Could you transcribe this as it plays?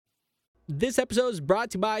This episode is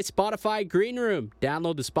brought to you by Spotify Green Room.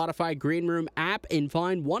 Download the Spotify Green Room app and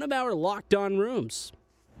find one of our Locked On rooms.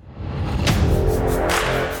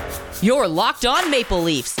 You're Locked On Maple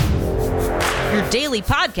Leafs, your daily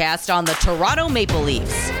podcast on the Toronto Maple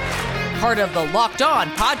Leafs. Part of the Locked On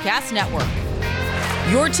Podcast Network,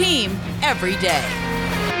 your team every day.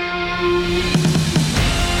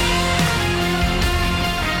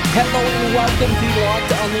 Hello and welcome to the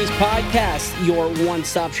Locked On Leafs podcast, your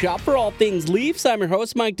one-stop shop for all things Leafs. I'm your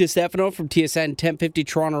host, Mike DiStefano from TSN 1050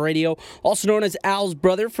 Toronto Radio, also known as Al's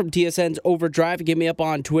brother from TSN's Overdrive. Get me up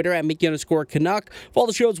on Twitter at Mickey_Canuck. Follow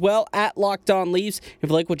the show as well at Locked On Leafs. If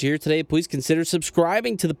you like what you hear today, please consider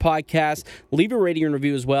subscribing to the podcast. Leave a rating and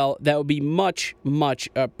review as well. That would be much, much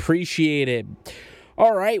appreciated.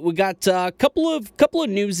 All right, we got a couple of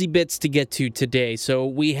newsy bits to get to today. So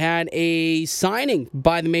we had a signing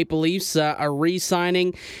by the Maple Leafs, a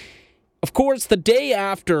re-signing. Of course, the day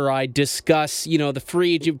after I discuss, the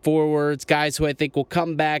free agent forwards, guys who I think will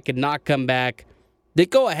come back and not come back, they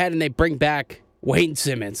go ahead and they bring back Wayne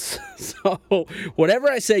Simmonds. So whatever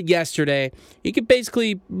I said yesterday, you can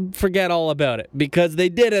basically forget all about it because they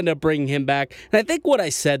did end up bringing him back. And I think what I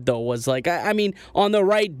said, though, was like, I mean, on the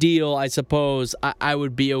right deal, I suppose I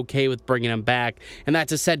would be okay with bringing him back. And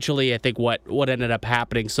that's essentially, I think, what ended up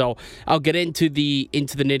happening. So I'll get into the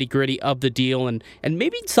nitty-gritty of the deal and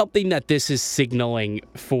maybe something that this is signaling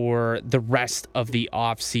for the rest of the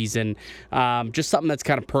offseason. Just something that's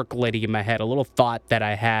kind of percolating in my head, a little thought that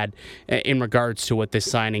I had in regards to what this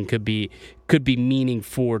signing could be meaning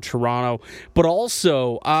for Toronto. But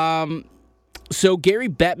also, so Gary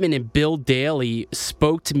Bettman and Bill Daly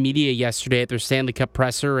spoke to media yesterday at their Stanley Cup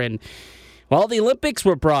presser, and well, the Olympics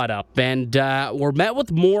were brought up and were met with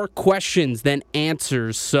more questions than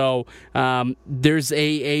answers. So there's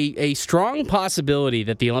a strong possibility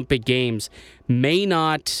that the Olympic Games may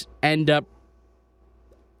not end up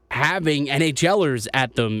having NHLers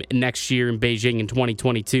at them next year in Beijing in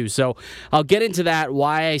 2022. So I'll get into that,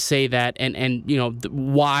 why I say that, and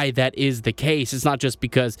why that is the case. It's not just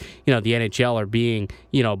because, the NHL are being,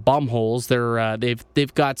 bumholes.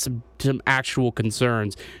 They've got some actual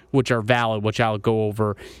concerns which are valid, which I'll go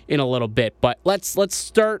over in a little bit. But let's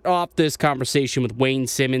start off this conversation with Wayne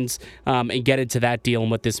Simmonds and get into that deal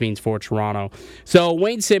and what this means for Toronto. So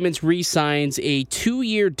Wayne Simmonds re-signs a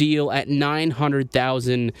 2-year deal at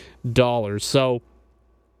 $900,000. So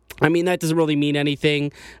I mean, that doesn't really mean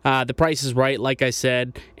anything. The price is right, like I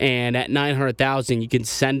said, and at $900,000, you can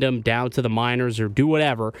send them down to the minors or do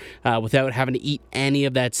whatever without having to eat any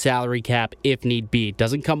of that salary cap if need be. It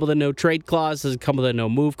doesn't come with a no trade clause, doesn't come with a no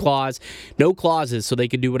move clause, no clauses, so they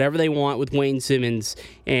can do whatever they want with Wayne Simmonds.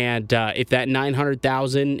 And if that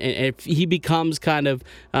 $900,000, if he becomes kind of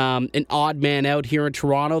an odd man out here in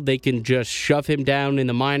Toronto, they can just shove him down in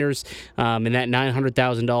the minors, and that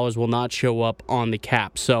 $900,000 will not show up on the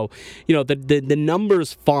cap. So the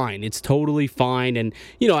number's fine. It's totally fine. And,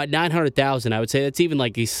 at $900,000, I would say that's even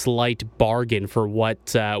like a slight bargain for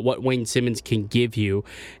what Wayne Simmonds can give you.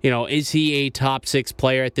 Is he a top 6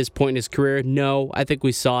 player at this point in his career? No, I think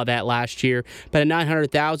we saw that last year. But at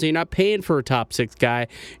 $900,000, you're not paying for a top 6 guy.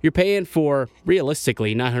 You're paying for,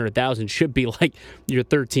 realistically, $900,000 should be like your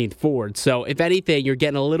 13th forward. So if anything, you're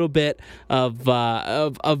getting a little bit of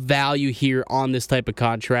value here on this type of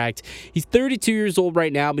contract. He's 32 years old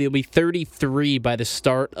right now, but he'll be 33 by the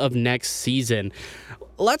start of next season.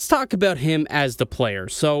 Let's talk about him as the player.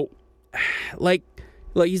 So,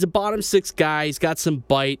 he's a bottom 6 guy. He's got some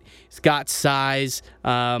bite. He's got size.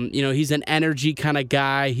 He's an energy kind of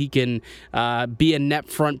guy. He can be a net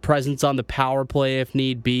front presence on the power play if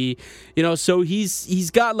need be. So he's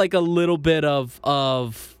got like a little bit of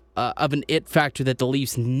an it factor that the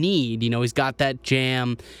Leafs need. He's got that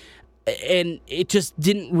jam. And it just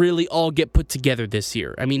didn't really all get put together this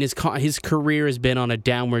year. I mean, his career has been on a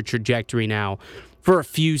downward trajectory now for a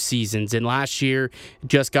few seasons. And last year,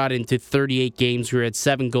 just got into 38 games where he had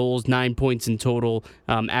 7 goals, 9 points in total,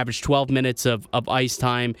 averaged 12 minutes of ice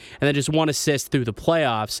time, and then just 1 assist through the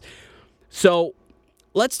playoffs. So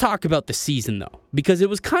let's talk about the season, though, because it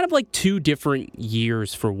was kind of like 2 different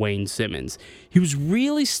years for Wayne Simmonds. He was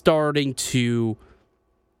really started to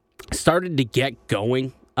get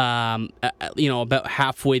going. About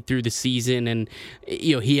halfway through the season, and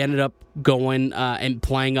he ended up going and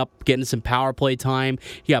playing up, getting some power play time.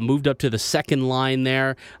 He got moved up to the second line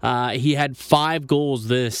there. He had 5 goals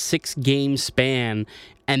the 6-game span,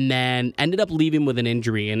 and then ended up leaving with an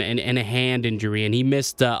injury and a hand injury, and he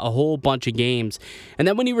missed a whole bunch of games. And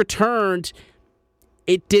then when he returned,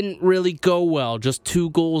 it didn't really go well. Just 2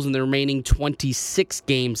 goals in the remaining 26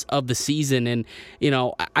 games of the season. And,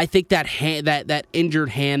 I think that that injured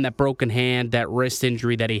hand, that broken hand, that wrist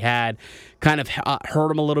injury that he had kind of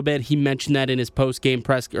hurt him a little bit. He mentioned that in his post-game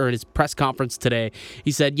his press conference today.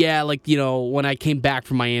 He said, when I came back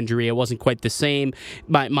from my injury, it wasn't quite the same.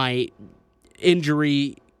 My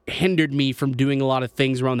injury hindered me from doing a lot of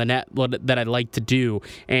things around the net that I'd like to do.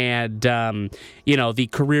 And, the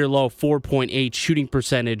career low 4.8 shooting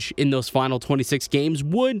percentage in those final 26 games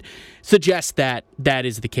would suggest that that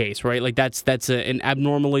is the case, right? Like that's an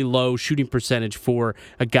abnormally low shooting percentage for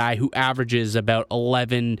a guy who averages about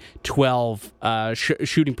 11, 12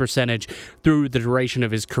 shooting percentage through the duration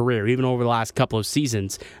of his career, even over the last couple of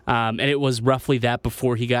seasons. And it was roughly that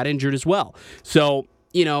before he got injured as well. So,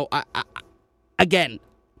 again,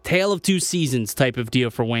 tale of 2 seasons type of deal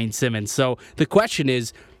for Wayne Simmonds. So the question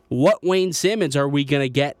is, what Wayne Simmonds are we going to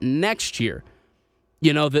get next year?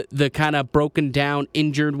 The kind of broken down,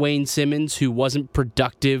 injured Wayne Simmonds who wasn't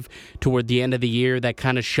productive toward the end of the year, that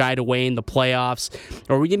kind of shied away in the playoffs?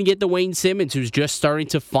 Or are we going to get the Wayne Simmonds who's just starting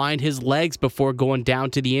to find his legs before going down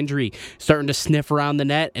to the injury, starting to sniff around the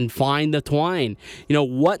net and find the twine?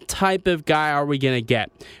 What type of guy are we going to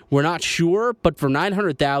get? We're not sure, but for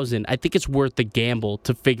 $900,000, I think it's worth the gamble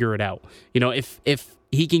to figure it out. If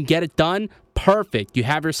he can get it done, perfect. You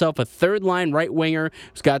have yourself a third-line right winger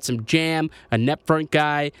who's got some jam, a net front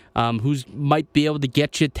guy who's might be able to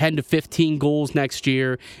get you 10 to 15 goals next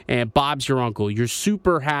year, and Bob's your uncle. You're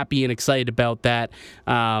super happy and excited about that.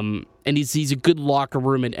 And he's a good locker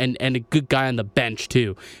room and a good guy on the bench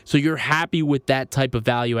too. So you're happy with that type of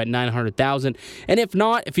value at $900,000. And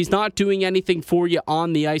if he's not doing anything for you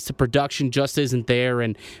on the ice, the production just isn't there,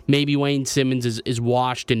 and maybe Wayne Simmonds is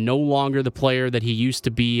washed and no longer the player that he used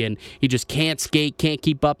to be, and he just can't skate, can't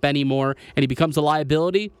keep up anymore, and he becomes a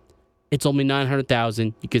liability. It's only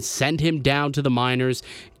 $900,000. You can send him down to the minors,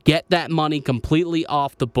 get that money completely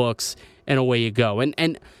off the books, and away you go.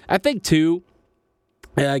 And I think too,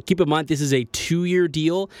 keep in mind, this is a 2-year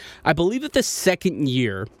deal. I believe that the second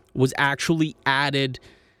year was actually added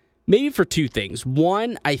maybe for 2 things.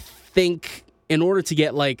 One, I think in order to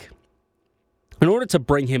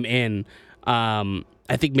bring him in,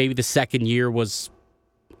 I think maybe the second year was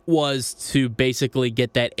to basically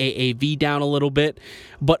get that AAV down a little bit.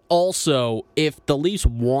 But also, if the Leafs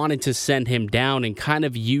wanted to send him down and kind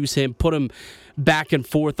of use him, put him back and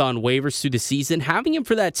forth on waivers through the season, having him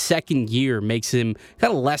for that second year makes him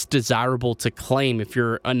kind of less desirable to claim if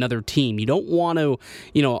you're another team. You don't want to,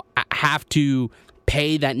 have to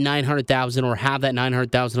pay that $900,000 or have that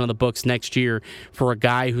 $900,000 on the books next year for a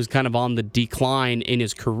guy who's kind of on the decline in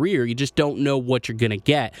his career. You just don't know what you're going to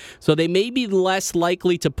get. So they may be less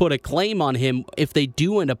likely to put a claim on him if they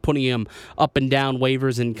do end up putting him up and down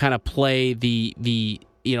waivers and kind of play the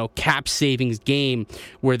cap savings game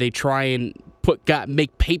where they try and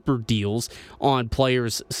make paper deals on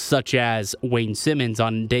players such as Wayne Simmonds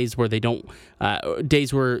on days where they can't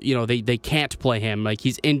play him, like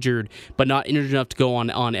he's injured but not injured enough to go on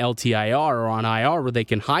LTIR or on IR, where they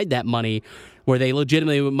can hide that money, where they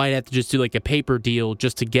legitimately might have to just do like a paper deal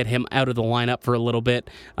just to get him out of the lineup for a little bit,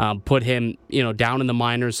 put him down in the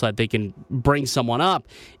minors so that they can bring someone up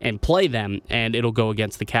and play them, and it'll go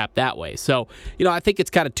against the cap that way. So I think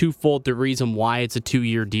it's kind of twofold the reason why it's a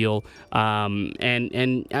 2-year deal,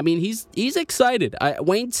 and I mean he's excited.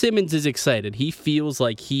 Wayne Simmonds is excited. He feels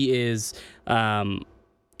like he is.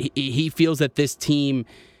 He feels that this team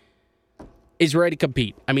is ready to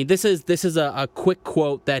compete. I mean, this is a quick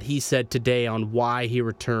quote that he said today on why he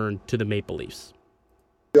returned to the Maple Leafs.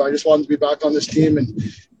 I just wanted to be back on this team and,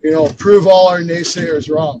 prove all our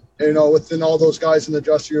naysayers wrong. Within all those guys in the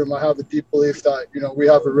dressing room, I have the deep belief that, we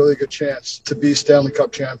have a really good chance to be Stanley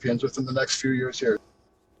Cup champions within the next few years here.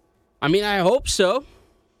 I mean, I hope so,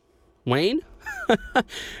 Wayne.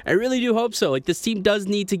 I really do hope so. Like, this team does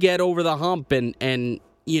need to get over the hump, and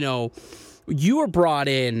you were brought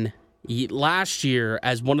in last year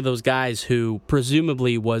as one of those guys who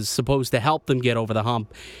presumably was supposed to help them get over the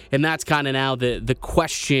hump, and that's kind of now the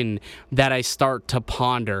question that I start to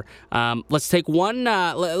ponder. Let's take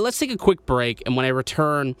a quick break, and when I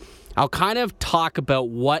return, I'll kind of talk about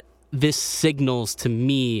what this signals to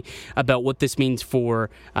me about what this means for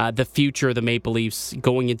the future of the Maple Leafs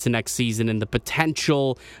going into next season and the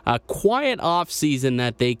potential quiet offseason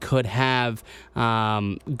that they could have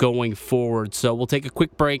going forward. So we'll take a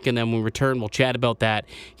quick break, and then when we return, we'll chat about that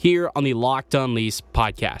here on the Locked On Leafs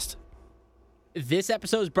podcast. This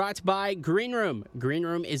episode is brought to you by Green Room. Green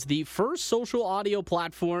Room is the first social audio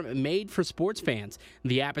platform made for sports fans.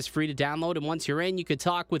 The app is free to download, and once you're in, you can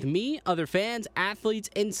talk with me, other fans, athletes,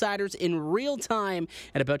 insiders in real time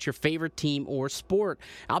and about your favorite team or sport.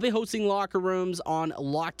 I'll be hosting locker rooms on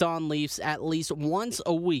Locked On Leafs at least once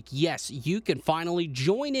a week. Yes, you can finally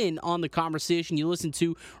join in on the conversation you listen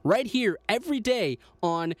to right here every day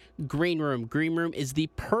on Green Room. Green Room is the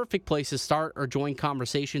perfect place to start or join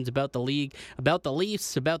conversations about the league, about the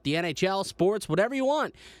Leafs, about the NHL, sports, whatever you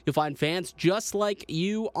want. You'll find fans just like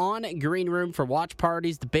you on Green Room for watch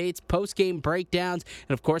parties, debates, post-game breakdowns,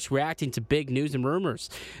 and of course reacting to big news and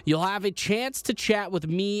rumors. You'll have a chance to chat with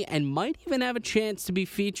me and might even have a chance to be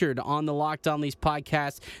featured on the Locked On Leafs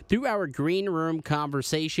podcast through our Green Room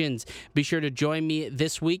conversations. Be sure to join me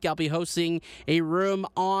this week. I'll be hosting a room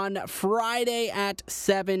on Friday at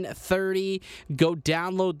 7:30. Go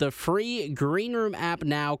download the free Green Room app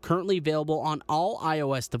now, currently available on all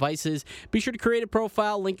iOS devices. Be sure to create a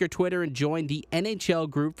profile, link your Twitter, and join the NHL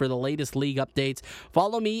group for the latest league updates.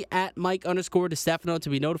 Follow me at Mike_DeStefano to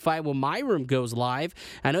be notified when my room goes live.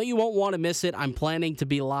 I know you won't want to miss it. I'm planning to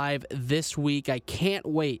be live this week. I can't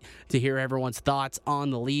wait to hear everyone's thoughts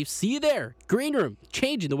on the Leafs. See you there. Green Room,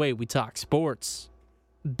 changing the way we talk sports.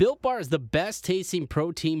 Built Bar is the best tasting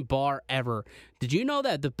protein bar ever. Did you know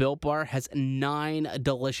that the Built Bar has 9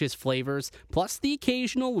 delicious flavors, plus the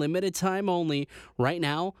occasional limited time only? Right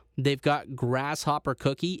now, they've got Grasshopper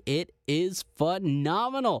Cookie. It is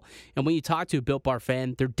phenomenal. And when you talk to a Built Bar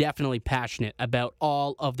fan, they're definitely passionate about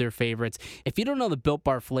all of their favorites. If you don't know the Built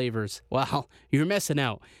Bar flavors, well, you're missing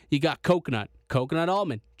out. You got coconut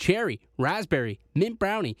almond, cherry, raspberry, mint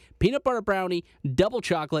brownie, peanut butter brownie, double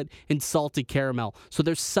chocolate, and salted caramel. So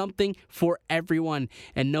there's something for everyone.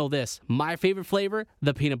 And know this, my favorite flavor,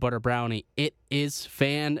 the peanut butter brownie. It is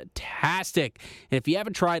fantastic. And if you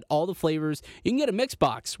haven't tried all the flavors, you can get a mix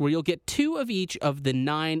box where you'll get 2 of each of the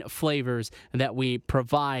 9 flavors that we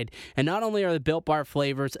provide. And not only are the Built Bar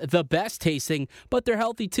flavors the best tasting, but they're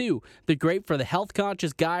healthy too. They're great for the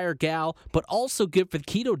health-conscious guy or gal, but also good for the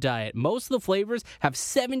keto diet. Most of the flavors have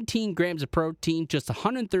 17 grams of protein, just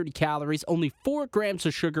 130 calories, only 4 grams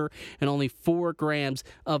of sugar, and only 4 grams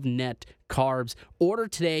of net carbs. Order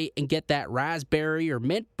today and get that raspberry or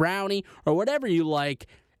mint brownie or whatever you like,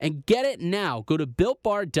 and get it now. Go to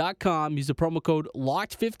BuiltBar.com, use the promo code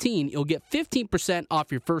LOCKED15. You'll get 15%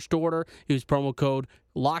 off your first order. Use promo code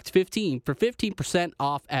LOCKED15 for 15%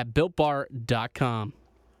 off at BuiltBar.com.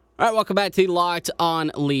 All right, welcome back to the Locked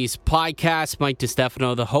On Leafs podcast. Mike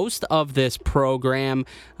DeStefano, the host of this program.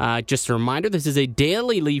 Just a reminder, this is a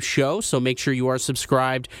daily Leafs show, so make sure you are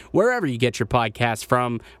subscribed wherever you get your podcast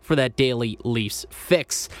from for that daily Leafs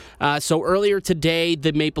fix. So earlier today,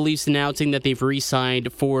 the Maple Leafs announcing that they've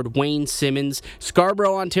re-signed forward Wayne Simmonds,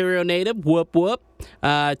 Scarborough, Ontario native, whoop whoop,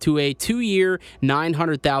 to a 2-year,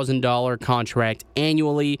 $900,000 contract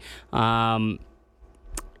annually. And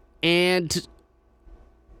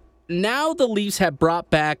now the Leafs have brought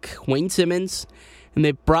back Wayne Simmonds, and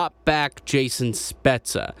they've brought back Jason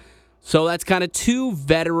Spezza. So that's kind of 2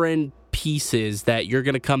 veteran pieces that you're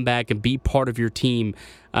going to come back and be part of your team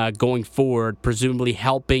going forward, presumably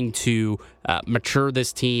helping to mature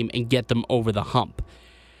this team and get them over the hump.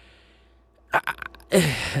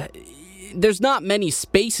 There's not many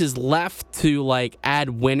spaces left to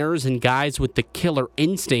add winners and guys with the killer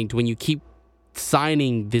instinct when you keep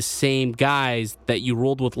signing the same guys that you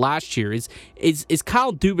rolled with last year. Is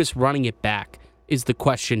Kyle Dubas running it back is the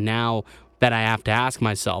question now that I have to ask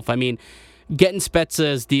myself. I mean, getting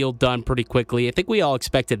Spezza's deal done pretty quickly, I think we all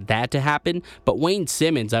expected that to happen, but Wayne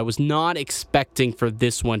Simmonds, I was not expecting for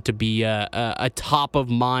this one to be a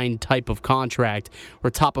top-of-mind type of contract or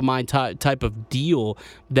top-of-mind type of deal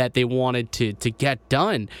that they wanted to get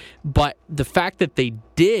done. But the fact that they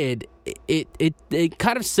did, it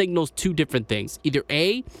kind of signals 2 different things. Either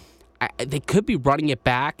A, they could be running it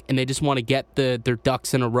back and they just want to get their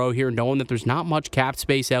ducks in a row here, knowing that there's not much cap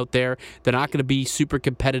space out there. They're not going to be super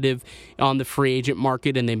competitive on the free agent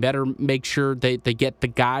market, and they better make sure they get the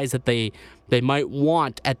guys that they might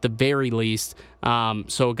want at the very least.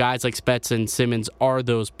 So guys like Spezza and Simmonds are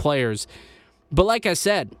those players. But like I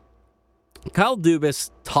said, Kyle Dubas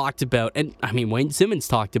talked about, and I mean Wayne Simmonds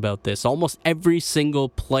talked about this, almost every single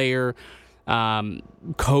player,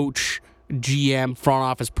 coach, GM, front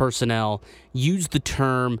office personnel use the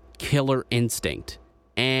term killer instinct.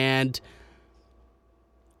 And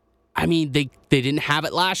I mean, they didn't have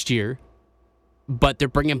it last year, but they're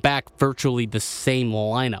bringing back virtually the same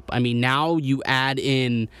lineup. I mean, now you add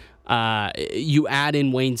in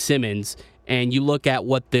Wayne Simmonds, and you look at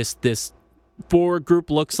what this forward group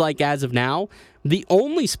looks like as of now, the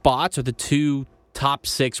only spots are the 2 top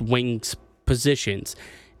 6 wings positions.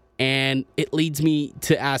 And it leads me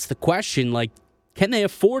to ask the question, like, can they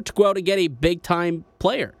afford to go out and get a big-time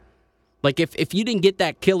player? Like, if you didn't get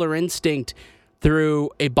that killer instinct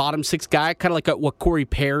through a bottom 6 guy, kind of like what Corey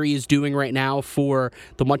Perry is doing right now for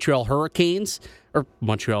the Montreal Hurricanes, the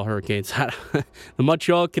Montreal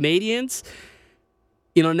Canadiens.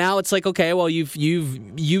 Now it's like, okay, well, you've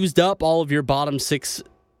used up all of your bottom 6,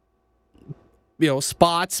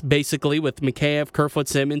 spots, basically, with Mikheyev, Kerfoot,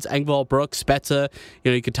 Simmons, Engvall, Brooks, Spezza.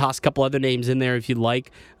 You could toss a couple other names in there if you'd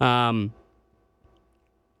like.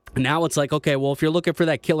 Now it's like, okay, well, if you're looking for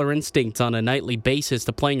that killer instinct on a nightly basis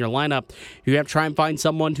to play in your lineup, you have to try and find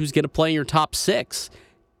someone who's going to play in your top 6.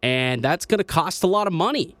 And that's going to cost a lot of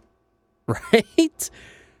money, right?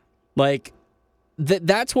 Like,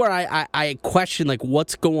 that's where I question, like,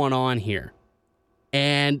 what's going on here.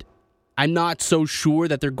 And I'm not so sure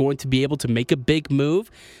that they're going to be able to make a big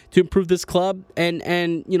move to improve this club and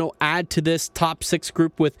add to this top 6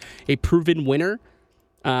 group with a proven winner.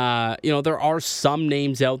 There are some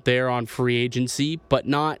names out there on free agency, but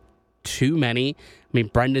not too many. I mean,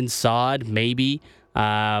 Brendan Saad, maybe.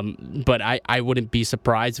 But I wouldn't be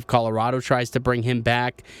surprised if Colorado tries to bring him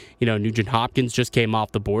back. Nugent Hopkins just came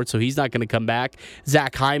off the board, so he's not going to come back.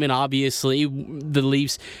 Zach Hyman, obviously, the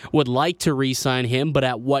Leafs would like to re-sign him, but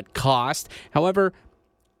at what cost? However,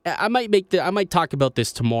 I might talk about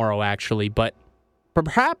this tomorrow, actually, but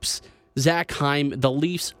perhaps Zach Hyman, the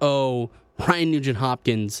Leafs owe Ryan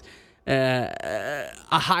Nugent-Hopkins a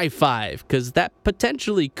high five, because that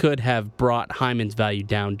potentially could have brought Hyman's value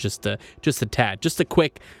down just a tad. Just a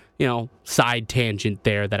quick, side tangent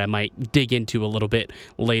there that I might dig into a little bit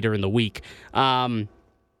later in the week. But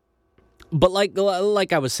like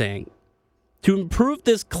I was saying, to improve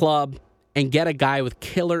this club and get a guy with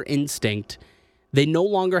killer instinct, they no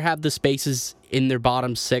longer have the spaces in their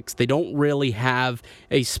bottom 6. They don't really have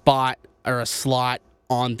a spot or a slot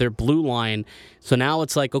on their blue line. So now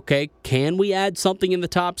it's like, okay, can we add something in the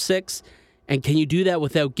top 6? And can you do that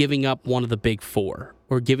without giving up one of the big 4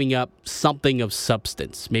 or giving up something of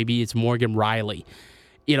substance? Maybe it's Morgan Rielly.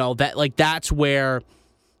 That's where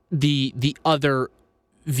the other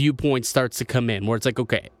viewpoint starts to come in, where it's like,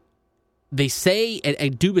 okay, they say,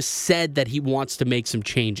 and Dubas said that he wants to make some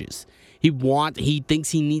changes. He thinks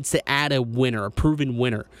he needs to add a winner, a proven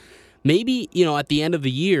winner. Maybe, at the end of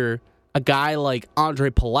the year, a guy like Andre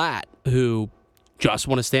Palat, who just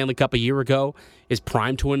won a Stanley Cup a year ago, is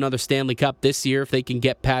primed to win another Stanley Cup this year if they can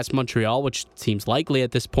get past Montreal, which seems likely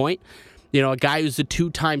at this point. A guy who's a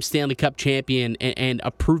 2-time Stanley Cup champion and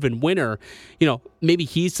a proven winner. Maybe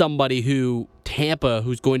he's somebody who Tampa,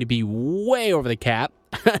 who's going to be way over the cap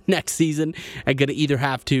next season, and going to either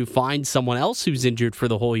have to find someone else who's injured for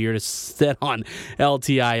the whole year to sit on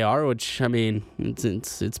LTIR, which, I mean,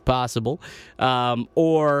 it's possible.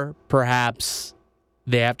 Or perhaps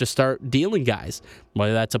they have to start dealing guys,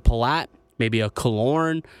 whether that's a Palat, maybe a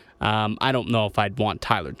Killorn. I don't know if I'd want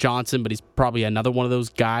Tyler Johnson, but he's probably another one of those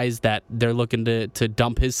guys that they're looking to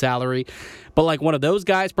dump his salary. But like one of those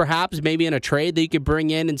guys, perhaps, maybe in a trade that you could bring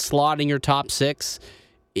in and slot in your top 6.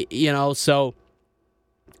 So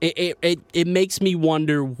it makes me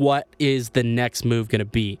wonder what is the next move going to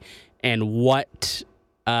be and what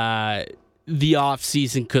the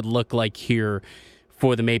offseason could look like here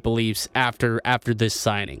for the Maple Leafs after this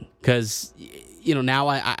signing. Because now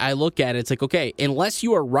I look at it, it's like, okay, unless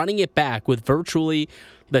you are running it back with virtually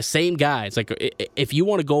the same guys, like if you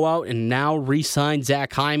want to go out and now re-sign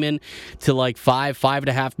Zach Hyman to like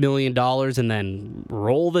 $5.5 million and then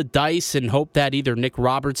roll the dice and hope that either Nick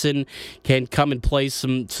Robertson can come and play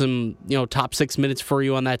some top 6 minutes for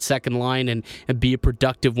you on that second line and be a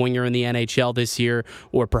productive winger in the NHL this year,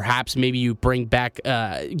 or perhaps maybe you bring back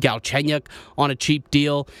Galchenyuk on a cheap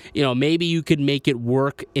deal. Maybe you could make it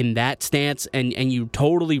work in that stance and you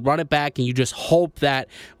totally run it back and you just hope that,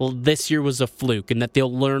 well, this year was a fluke and that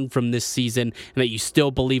they'll learn from this season and that you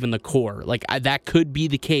still believe in the core. That could be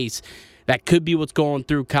the case. That could be what's going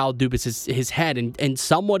through Kyle Dubas' his head, and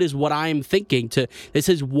somewhat is what I am thinking. This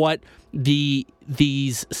is what these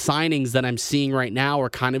signings that I'm seeing right now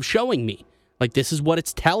are kind of showing me. Like, this is what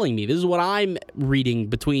it's telling me. This is what I'm reading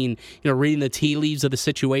between, reading the tea leaves of the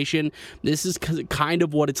situation. This is kind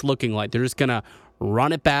of what it's looking like. They're just going to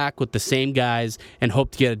run it back with the same guys and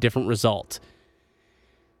hope to get a different result.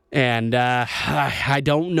 And I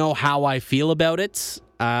don't know how I feel about it,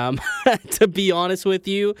 to be honest with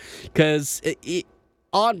you, because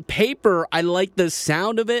on paper, I like the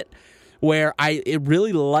sound of it, where I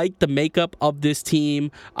really liked the makeup of this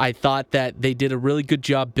team. I thought that they did a really good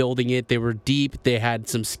job building it. They were deep. They had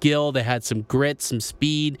some skill. They had some grit, some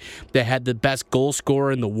speed. They had the best goal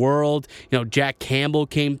scorer in the world. Jack Campbell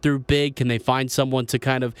came through big. Can they find someone to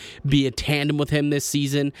kind of be a tandem with him this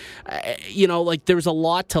season? There's a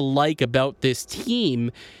lot to like about this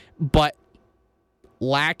team, but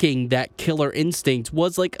lacking that killer instinct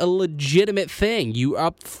was like a legitimate thing. You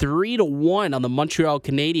up 3-1 on the Montreal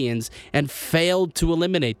Canadiens and failed to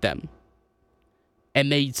eliminate them.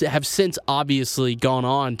 And they have since obviously gone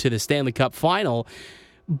on to the Stanley Cup final,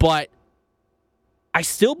 but I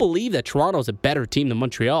still believe that Toronto's a better team than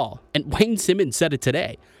Montreal. And Wayne Simmons said it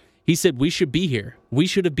today. He said, we should be here. We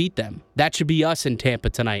should have beat them. That should be us in Tampa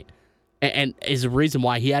tonight. And is a reason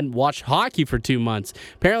why he hadn't watched hockey for 2 months.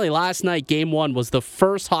 Apparently last night, Game 1 was the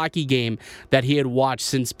first hockey game that he had watched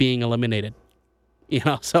since being eliminated.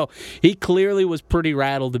 So he clearly was pretty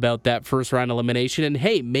rattled about that first round elimination. And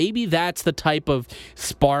hey, maybe that's the type of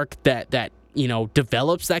spark that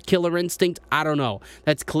develops that killer instinct. I don't know.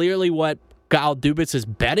 That's clearly what Kyle Dubas is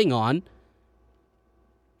betting on.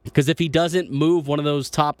 Because if he doesn't move one of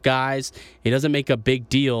those top guys, he doesn't make a big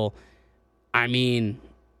deal,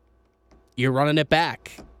 you're running it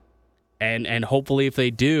back. And hopefully if they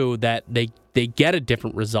do, that they get a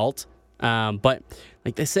different result. But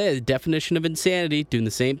like they said, the definition of insanity, doing the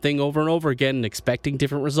same thing over and over again and expecting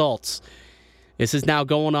different results. This is now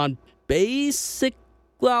going on we'll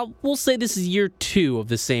say this is year 2 of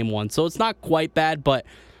the same one. So it's not quite bad, but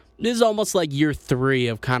this is almost like year 3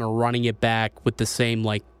 of kind of running it back with the same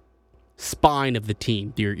spine of the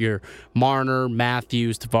team. Your Marner,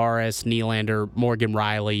 Matthews, Tavares, Nylander, Morgan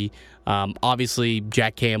Rielly. Obviously,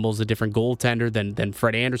 Jack Campbell's a different goaltender than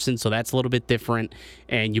Fred Anderson, so that's a little bit different.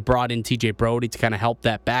 And you brought in TJ Brody to kind of help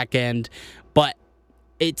that back end. But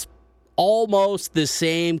it's almost the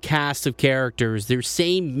same cast of characters. They're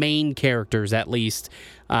same main characters, at least,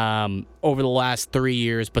 over the last 3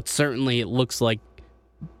 years. But certainly it looks like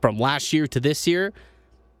from last year to this year,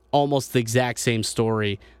 almost the exact same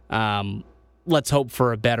story. Let's hope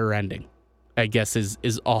for a better ending, I guess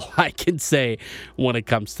is all I can say when it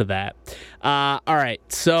comes to that. All right,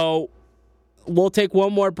 so we'll take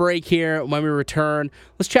one more break here. When we return,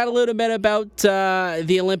 let's chat a little bit about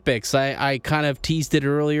the Olympics. I kind of teased it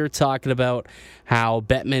earlier, talking about how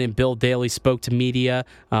Bettman and Bill Daly spoke to media.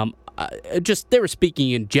 They were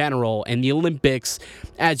speaking in general, and the Olympics,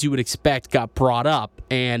 as you would expect, got brought up.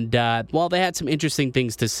 And they had some interesting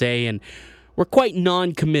things to say, and we're quite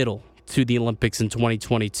non-committal to the Olympics in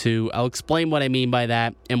 2022. I'll explain what I mean by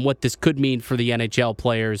that and what this could mean for the NHL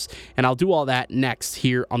players, and I'll do all that next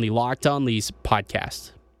here on the Locked On Leafs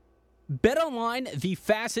podcast. BetOnline, the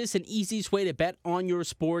fastest and easiest way to bet on your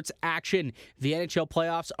sports action. The NHL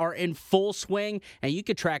playoffs are in full swing, and you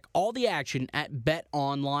can track all the action at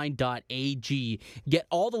betonline.ag. Get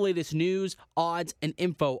all the latest news, odds, and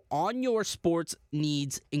info on your sports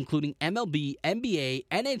needs, including MLB, NBA,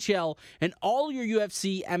 NHL, and all your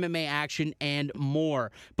UFC, MMA action, and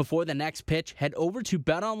more. Before the next pitch, head over to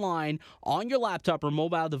BetOnline on your laptop or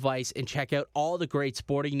mobile device and check out all the great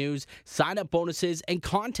sporting news, sign-up bonuses, and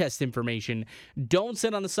contest information. Don't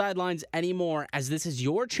sit on the sidelines anymore, as this is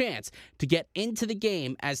your chance to get into the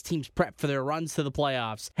game as teams prep for their runs to the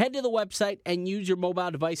playoffs. Head to the website and use your mobile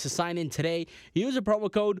device to sign in today. Use a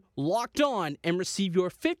promo code LOCKEDON and receive your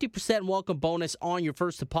 50% welcome bonus on your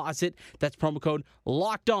first deposit. That's promo code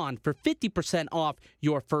LOCKEDON for 50% off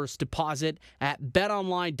your first deposit at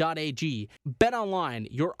betonline.ag. BetOnline,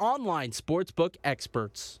 your online sportsbook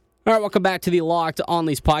experts. All right, welcome back to the Locked On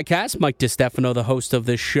Leafs podcast. Mike DiStefano, the host of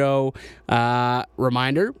this show.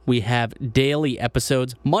 Reminder, we have daily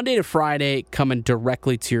episodes, Monday to Friday, coming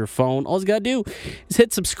directly to your phone. All you got to do is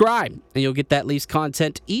hit subscribe, and you'll get that Leafs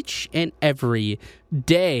content each and every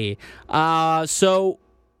day. So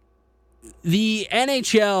the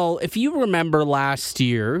NHL, if you remember last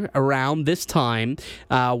year, around this time,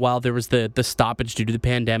 while there was the stoppage due to the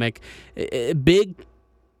pandemic, a big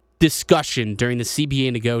discussion during the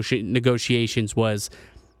CBA negotiations was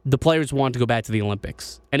the players wanted to go back to the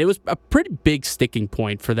Olympics, and it was a pretty big sticking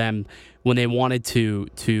point for them when they wanted to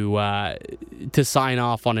sign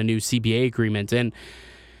off on a new CBA agreement. And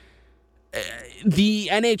the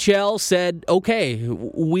NHL said, "Okay,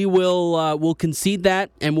 we'll concede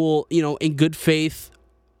that, and we'll in good faith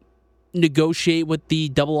negotiate with the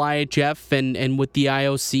IIHF and with the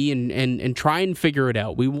IOC and try and figure it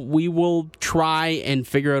out. We will try and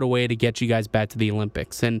figure out a way to get you guys back to the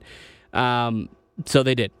Olympics." And so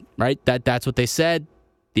they did, right? That's what they said.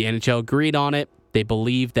 The NHL agreed on it. They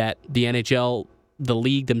believe that the NHL the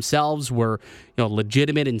league themselves were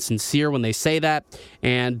legitimate and sincere when they say that.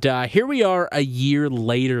 And here we are a year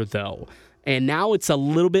later, though. And now it's a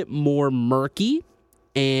little bit more murky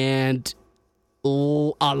and a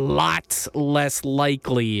lot less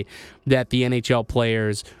likely that the NHL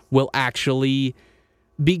players will actually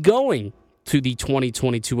be going to the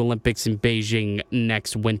 2022 Olympics in Beijing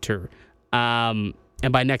next winter. And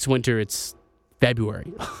by next winter, it's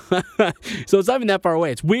February. So it's not even that far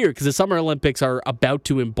away. It's weird because the Summer Olympics are about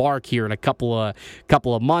to embark here in a couple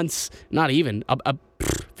of months, not even a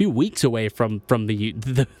few weeks away from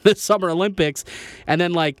the Summer Olympics. And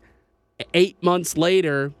then 8 months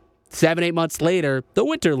later, 7-8 months later, the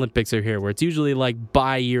Winter Olympics are here, where it's usually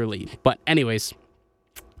bi-yearly. But anyways,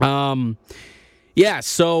 so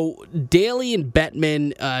Daly and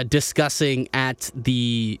Bettman discussing at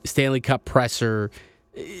the Stanley Cup presser,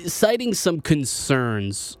 citing some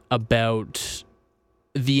concerns about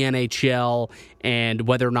the NHL and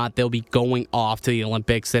whether or not they'll be going off to the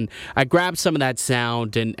Olympics. And I grabbed some of that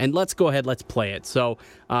sound, and let's go ahead, let's play it. So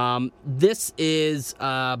this is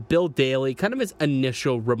Bill Daly, kind of his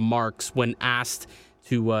initial remarks when asked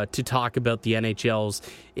to talk about the NHL's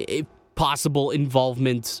possible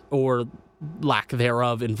involvement or lack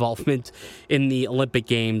thereof involvement in the Olympic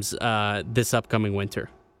Games this upcoming winter.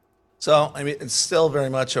 So, it's still very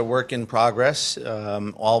much a work in progress.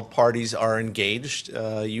 All parties are engaged.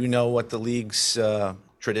 What the league's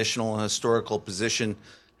traditional and historical position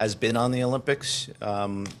has been on the Olympics.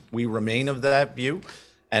 We remain of that view.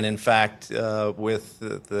 And in fact, with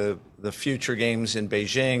the future games in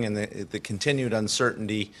Beijing and the continued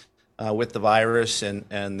uncertainty with the virus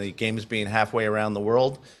and the games being halfway around the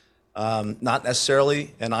world, not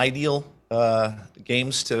necessarily an ideal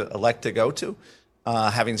games to elect to go to.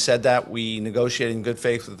 Having said that, we negotiated in good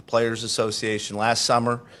faith with the Players Association last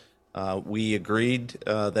summer. We agreed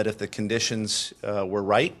that if the conditions were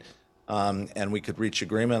right and we could reach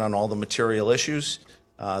agreement on all the material issues,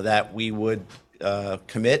 that we would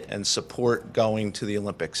commit and support going to the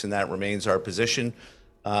Olympics, and that remains our position.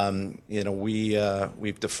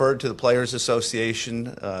 We've deferred to the Players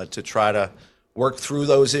Association to try to work through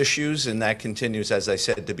those issues, and that continues, as I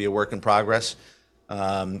said, to be a work in progress.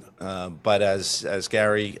 But as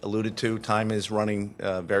Gary alluded to, time is running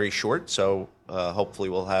very short, so hopefully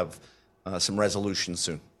we'll have some resolution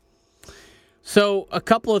soon. So a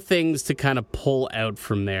couple of things to kind of pull out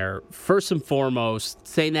from there. First and foremost,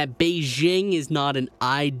 saying that Beijing is not an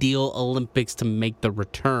ideal Olympics to make the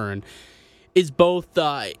return is both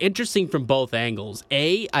interesting from both angles.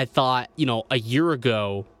 I thought, a year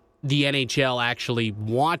ago, the NHL actually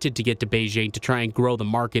wanted to get to Beijing to try and grow the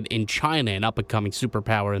market in China, an up-and-coming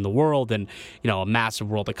superpower in the world and, a massive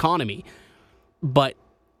world economy. But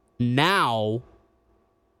now,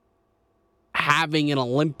 having an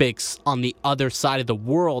Olympics on the other side of the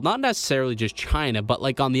world, not necessarily just China,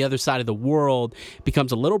 but on the other side of the world,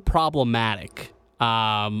 becomes a little problematic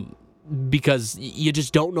because you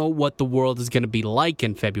just don't know what the world is going to be like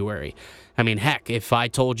in February. Heck, if I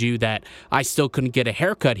told you that I still couldn't get a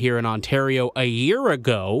haircut here in Ontario a year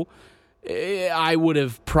ago, I would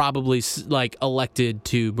have probably elected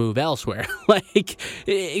to move elsewhere.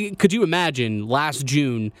 Could you imagine last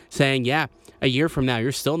June saying, a year from now,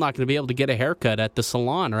 you're still not going to be able to get a haircut at the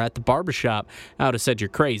salon or at the barbershop? I would have said you're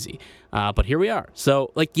crazy. But here we are.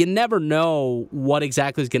 So, you never know what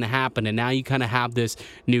exactly is going to happen. And now you kind of have this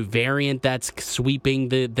new variant that's sweeping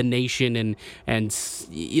the nation. And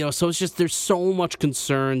so it's just, there's so much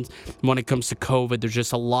concern when it comes to COVID. There's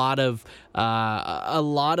just a lot of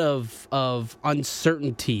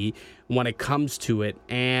uncertainty when it comes to it.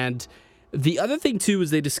 And the other thing, too,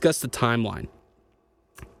 is they discussed the timeline.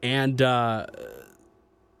 And the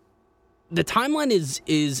timeline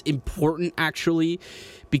is important, actually,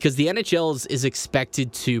 because the NHL is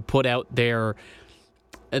expected to put out their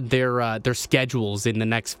schedules in the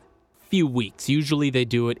next few weeks. Usually, they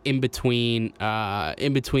do it in between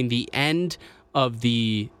the end of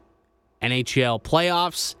the NHL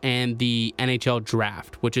playoffs and the NHL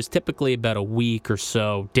draft, which is typically about a week or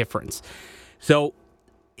so difference. So,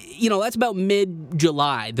 that's about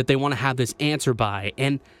mid-July that they want to have this answer by.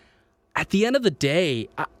 And at the end of the day,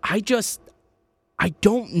 I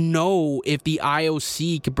don't know if the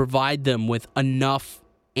IOC can provide them with enough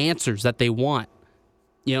answers that they want.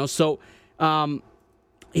 So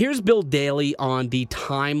here's Bill Daly on the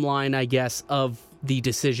timeline, I guess, of the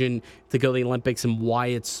decision to go to the Olympics and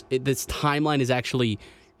why this timeline is actually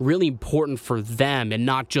really important for them and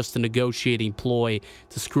not just a negotiating ploy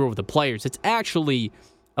to screw over the players. It's actually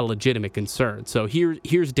a legitimate concern. So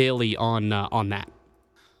here's Daly on that.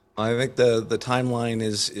 I think the timeline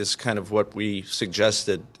is kind of what we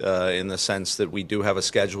suggested in the sense that we do have a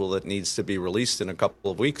schedule that needs to be released in a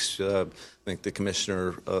couple of weeks. I think the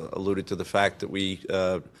commissioner alluded to the fact that we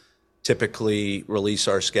typically release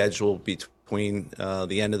our schedule between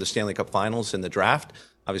the end of the Stanley Cup Finals and the draft.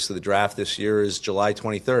 Obviously, the draft this year is July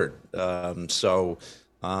 23rd. So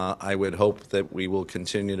I would hope that we will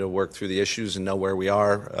continue to work through the issues and know where we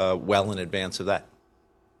are well in advance of that.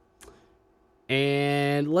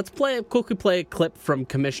 And let's quickly play a clip from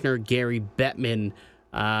Commissioner Gary Bettman,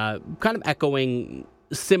 kind of echoing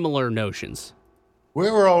similar notions.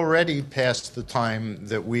 We're already past the time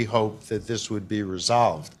that we hoped that this would be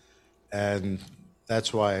resolved. And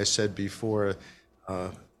that's why I said before,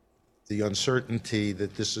 the uncertainty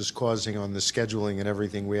that this is causing on the scheduling and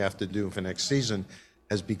everything we have to do for next season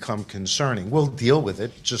has become concerning. We'll deal with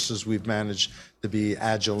it, just as we've managed to be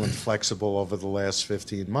agile and flexible over the last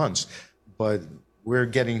 15 months. But we're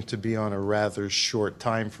getting to be on a rather short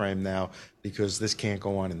time frame now because this can't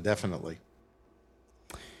go on indefinitely.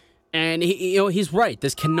 And he's right.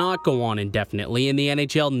 This cannot go on indefinitely, and the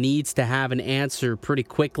NHL needs to have an answer pretty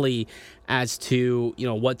quickly as to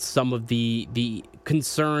what some of the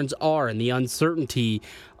concerns are and the uncertainty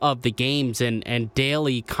of the games. And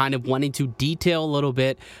Daly kind of went into detail a little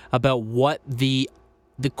bit about what the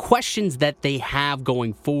questions that they have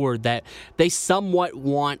going forward that they somewhat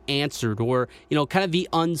want answered, or kind of the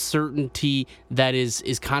uncertainty that is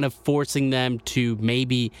kind of forcing them to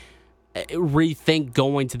maybe rethink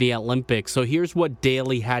going to the Olympics. So here's what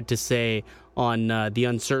Daly had to say on the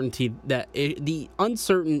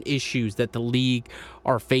uncertain issues that the league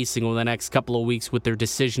are facing over the next couple of weeks with their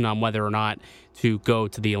decision on whether or not to go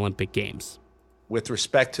to the Olympic Games. With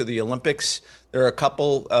respect to the Olympics, there are a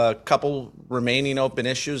couple remaining open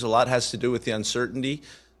issues. A lot has to do with the uncertainty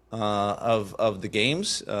of the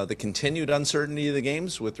games, the continued uncertainty of the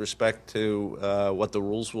games with respect to what the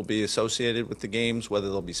rules will be associated with the games, whether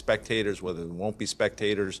there'll be spectators, whether there won't be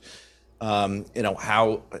spectators. How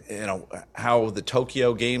the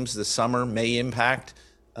Tokyo games this summer may impact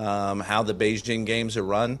how the Beijing games are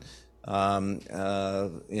run. There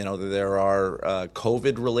are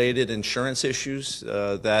COVID-related insurance issues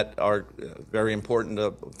that are very important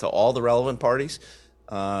to all the relevant parties.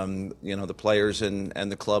 The players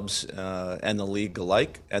and the clubs and the league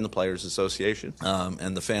alike, and the Players Association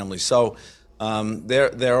and the families. So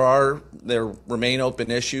there remain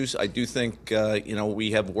open issues. I do think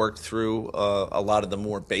we have worked through a lot of the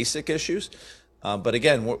more basic issues. But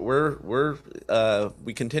again,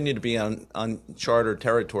 we continue to be on uncharted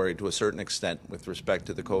territory to a certain extent with respect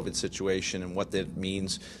to the COVID situation and what that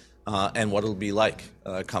means and what it'll be like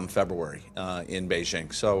come February in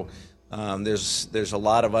Beijing. So there's a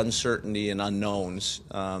lot of uncertainty and unknowns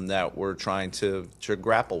that we're trying to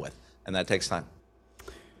grapple with, and that takes time.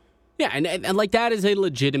 Yeah, and like that is a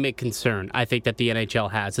legitimate concern, I think, that the NHL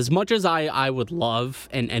has. As much as I would love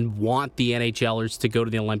and want the NHLers to go to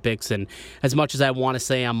the Olympics, and as much as I want to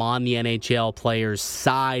say I'm on the NHL players'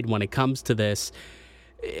 side when it comes to this,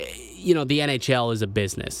 the NHL is a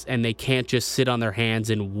business, and they can't just sit on their hands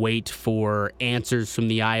and wait for answers from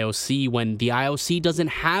the IOC when the IOC doesn't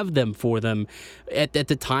have them for them at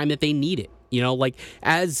the time that they need it.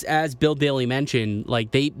 As Bill Daly mentioned,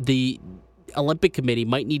 the Olympic Committee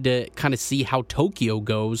might need to kind of see how Tokyo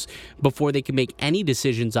goes before they can make any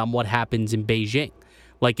decisions on what happens in Beijing.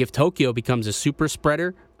 Like, if Tokyo becomes a super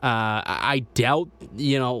spreader, I doubt,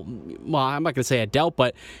 well, I'm not going to say I doubt,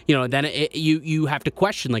 but, then you have to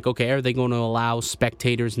question, okay, are they going to allow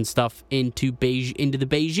spectators and stuff into the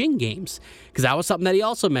Beijing games? Because that was something that he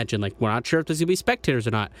also mentioned, we're not sure if there's going to be spectators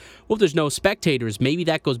or not. Well, if there's no spectators, maybe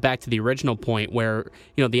that goes back to the original point where,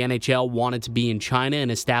 the NHL wanted to be in China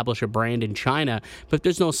and establish a brand in China. But if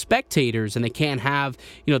there's no spectators and they can't have,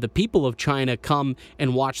 the people of China come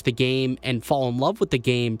and watch the game and fall in love with the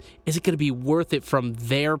game, is it going to be worth it from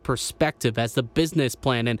their perspective as the business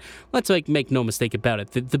plan? And let's make no mistake about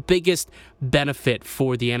it, the biggest benefit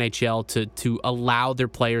for the NHL to allow their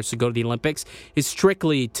players to go to the Olympics is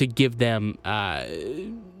strictly to give them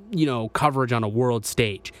coverage on a world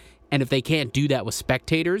stage. And if they can't do that with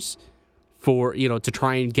spectators for to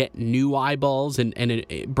try and get new eyeballs and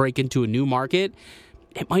break into a new market,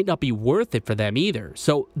 it might not be worth it for them either.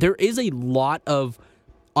 So there is a lot of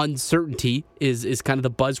uncertainty is kind of the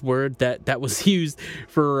buzzword that was used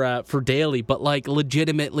for Daly, but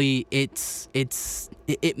legitimately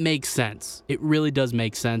it makes sense. It really does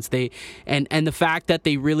make sense. And the fact that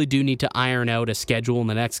they really do need to iron out a schedule in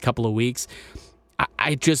the next couple of weeks,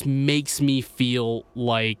 it just makes me feel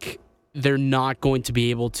like they're not going to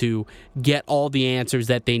be able to get all the answers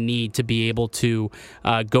that they need to be able to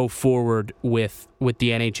go forward with the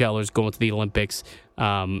NHLers going to the Olympics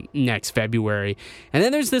next February. And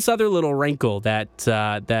then there's this other little wrinkle that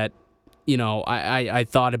I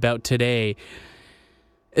thought about today.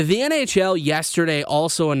 The NHL yesterday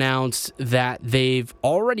also announced that they've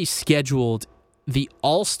already scheduled the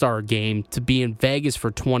All-Star Game to be in Vegas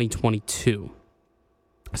for 2022.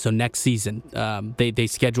 So next season, they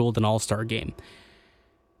scheduled an All-Star Game.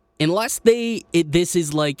 Unless this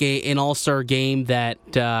is like an All-Star Game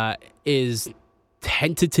that is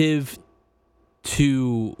tentative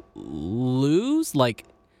to lose,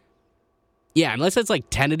 unless it's like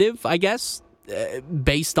tentative, I guess,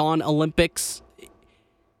 based on Olympics.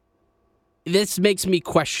 This makes me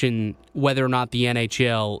question whether or not the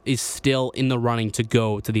NHL is still in the running to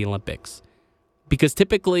go to the Olympics. Because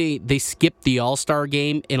typically they skip the All-Star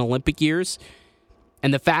Game in Olympic years.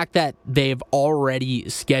 And the fact that they've already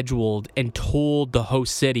scheduled and told the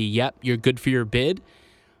host city, yep, you're good for your bid,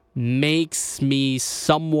 makes me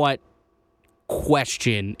somewhat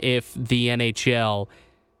question if the NHL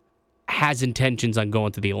has intentions on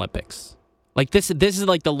going to the Olympics. Like this is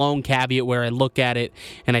like the lone caveat where I look at it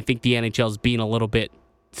and I think the NHL is being a little bit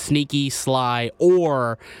sneaky, sly,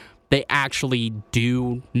 or they actually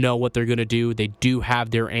do know what they're going to do. They do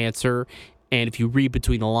have their answer. And if you read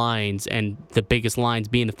between the lines, and the biggest lines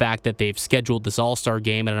being the fact that they've scheduled this All-Star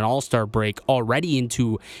Game and an All-Star break already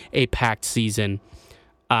into a packed season,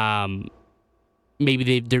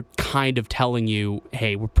 maybe they're kind of telling you,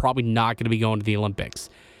 hey, we're probably not going to be going to the Olympics.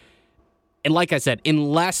 And like I said,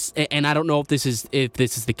 unless, and I don't know if this is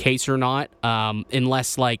the case or not,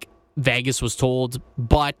 unless like Vegas was told,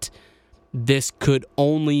 but this could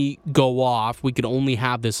only go off. We could only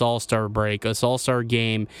have this All-Star break, this All-Star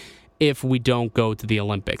Game, if we don't go to the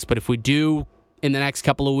Olympics. But if we do, in the next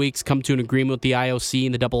couple of weeks, come to an agreement with the IOC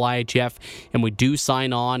and the IIHF, and we do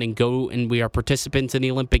sign on and go, and we are participants in the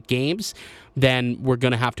Olympic Games, then we're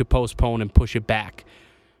going to have to postpone and push it back.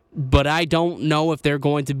 But I don't know if they're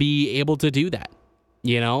going to be able to do that.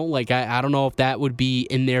 I don't know if that would be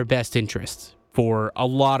in their best interest for a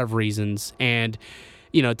lot of reasons. And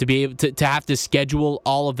to be able to have to schedule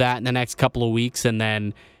all of that in the next couple of weeks and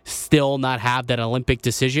then still not have that Olympic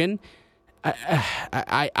decision,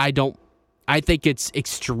 I think it's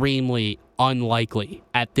extremely unlikely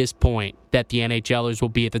at this point that the NHLers will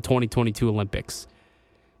be at the 2022 Olympics.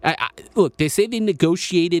 Look, they say they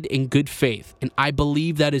negotiated in good faith, and I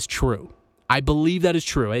believe that is true. I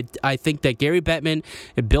think that Gary Bettman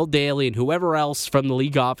and Bill Daly and whoever else from the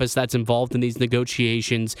league office that's involved in these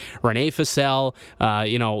negotiations, Renee Fassel,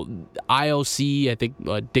 IOC, I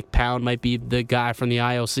think Dick Pound might be the guy from the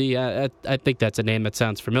IOC. I think that's a name that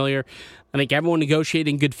sounds familiar. I think everyone negotiated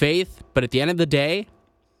in good faith, but at the end of the day,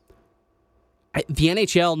 the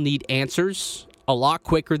NHL need answers a lot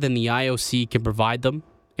quicker than the IOC can provide them,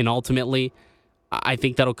 and ultimately, I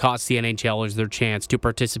think that'll cost the NHLers their chance to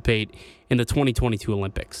participate in the 2022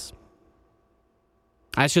 Olympics.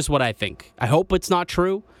 That's just what I think. I hope it's not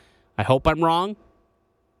true. I hope I'm wrong.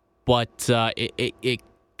 But it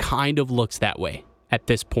kind of looks that way at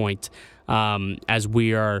this point, as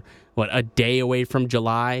we are, a day away from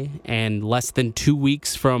July and less than 2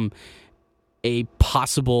 weeks from a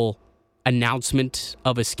possible announcement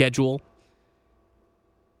of a schedule.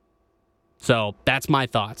 So that's my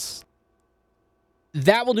thoughts.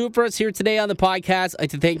 That will do it for us here today on the podcast. I'd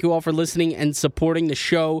like to thank you all for listening and supporting the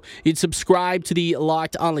show. You'd subscribe to the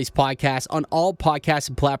Locked On Leafs podcast on all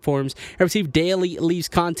podcasting platforms. I receive daily Leafs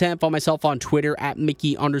content. Follow myself on Twitter at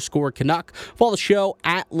Mickey_Canuck. Follow the show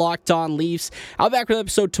at Locked On Leafs. I'll be back with an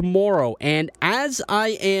episode tomorrow. And as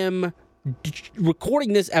I am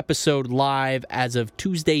recording this episode live as of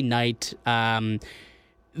Tuesday night, the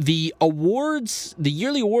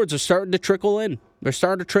yearly awards are starting to trickle in. They're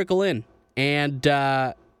starting to trickle in. And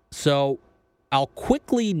so I'll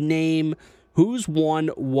quickly name who's won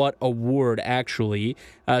what award, actually.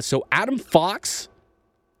 So Adam Fox,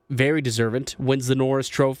 very deserving, wins the Norris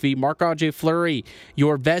Trophy. Marc-Andre Fleury,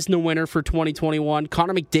 your Vezina winner for 2021.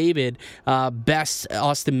 Connor McDavid, best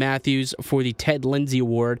Austin Matthews for the Ted Lindsay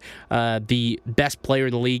Award. The best player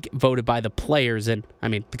in the league voted by the players. And,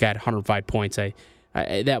 the guy had 105 points.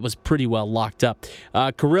 That was pretty well locked up.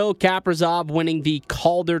 Kirill Kaprizov winning the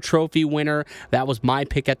Calder Trophy winner. That was my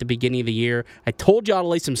pick at the beginning of the year. I told y'all to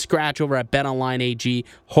lay some scratch over at BetOnline AG.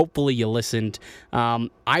 Hopefully you listened.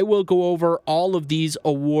 I will go over all of these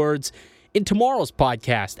awards in tomorrow's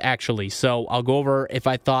podcast, actually. So I'll go over if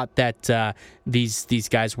I thought that these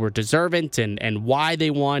guys were deserving and why they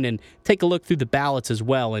won, and take a look through the ballots as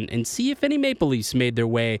well, and see if any Maple Leafs made their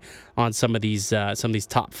way on some of these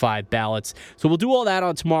top 5 ballots. So we'll do all that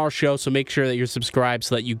on tomorrow's show, so make sure that you're subscribed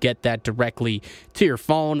so that you get that directly to your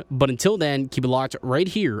phone. But until then, keep it locked right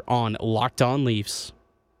here on Locked On Leafs.